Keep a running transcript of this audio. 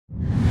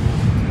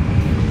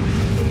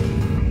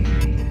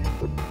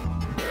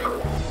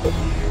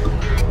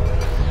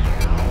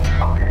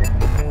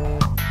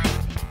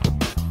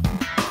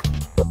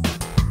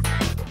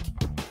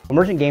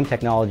Emergent Game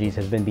Technologies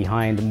has been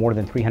behind more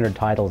than 300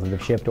 titles that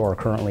have shipped or are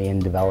currently in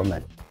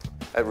development.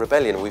 At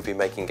Rebellion, we've been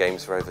making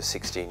games for over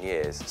 16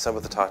 years. Some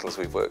of the titles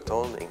we've worked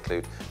on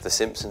include The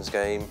Simpsons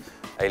game,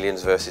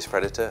 Aliens vs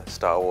Predator,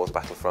 Star Wars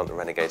Battlefront and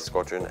Renegade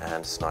Squadron,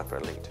 and Sniper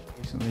Elite.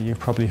 Recently you've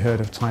probably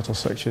heard of titles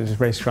such as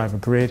Race Driver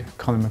Grid,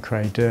 Colin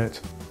McRae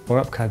Dirt, or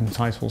upcoming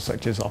titles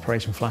such as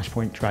Operation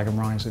Flashpoint, Dragon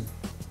Rising.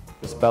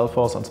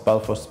 Spellforce and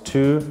Spellforce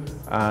 2,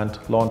 and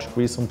launched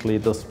recently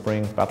this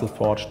spring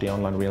Battleforge, the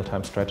online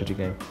real-time strategy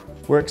game.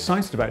 We're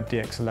excited about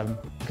DX11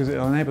 because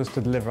it'll enable us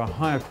to deliver a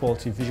higher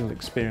quality visual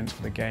experience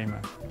for the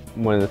gamer.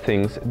 One of the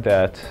things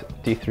that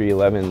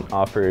D311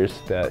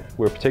 offers that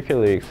we're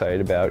particularly excited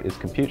about is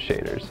compute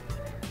shaders.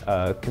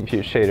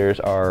 Compute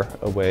shaders are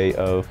a way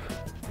of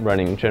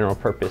running general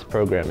purpose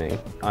programming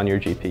on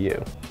your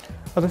GPU.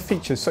 Other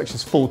features such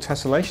as full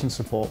tessellation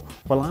support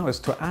will allow us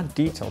to add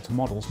detail to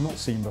models not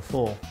seen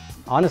before.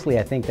 Honestly,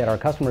 I think that our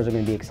customers are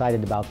going to be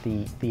excited about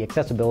the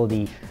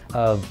accessibility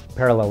of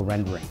parallel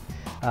rendering.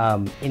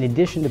 In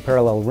addition to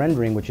parallel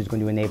rendering, which is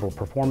going to enable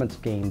performance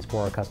gains for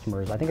our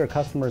customers, I think our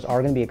customers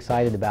are going to be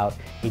excited about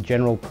a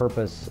general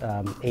purpose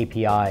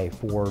API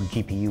for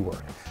GPU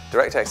work.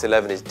 DirectX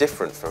 11 is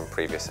different from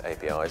previous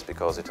APIs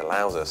because it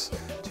allows us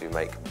to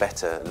make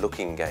better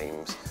looking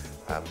games,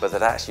 but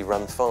that actually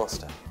run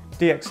faster.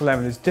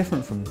 DX11 is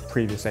different from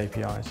previous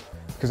APIs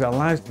because it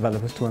allows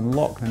developers to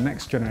unlock the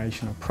next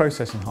generation of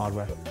processing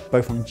hardware,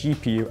 both on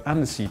GPU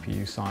and the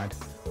CPU side,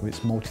 with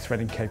its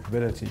multi-threading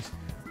capabilities.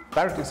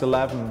 DirectX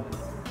 11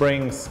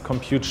 brings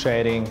compute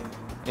shading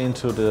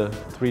into the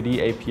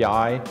 3D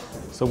API,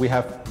 so we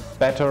have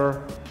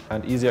better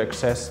and easier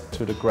access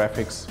to the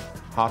graphics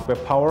hardware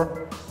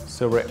power.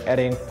 So we're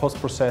adding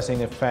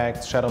post-processing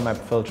effects, shadow map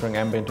filtering,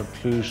 ambient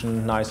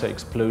occlusion, nicer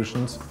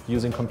explosions,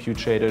 using compute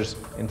shaders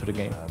into the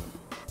game.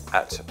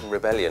 At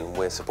Rebellion,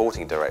 we're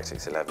supporting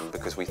DirectX 11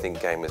 because we think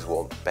gamers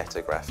want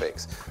better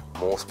graphics,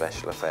 more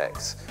special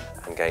effects,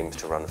 and games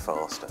to run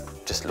faster,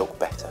 just look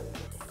better.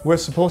 We're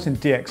supporting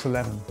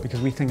DX11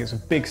 because we think it's a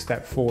big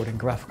step forward in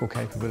graphical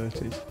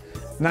capabilities.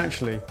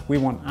 Naturally, we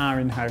want our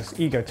in-house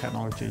Ego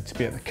technology to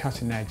be at the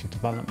cutting edge of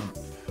development.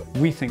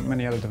 We think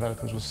many other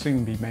developers will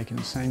soon be making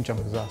the same jump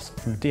as us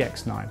from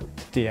DX9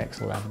 to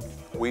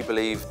DX11. We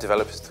believe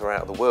developers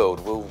throughout the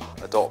world will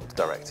adopt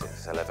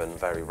DirectX 11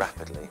 very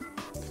rapidly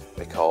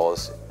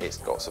because it's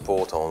got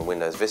support on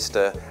Windows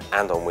Vista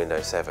and on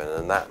Windows 7,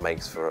 and that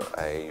makes for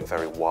a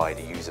very wide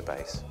user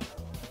base.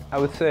 I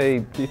would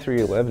say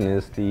D311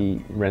 is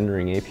the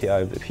rendering API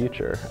of the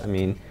future. I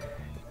mean,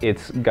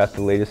 it's got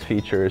the latest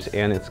features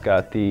and it's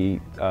got the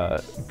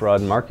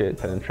broad market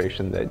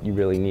penetration that you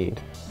really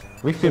need.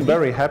 We've been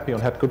very happy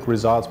and had good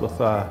results with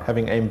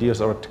having AMD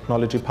as our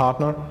technology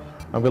partner,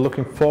 and we're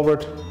looking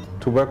forward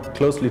to work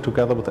closely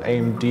together with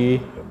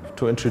AMD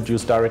to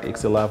introduce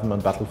DirectX 11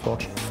 and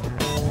Battleforge.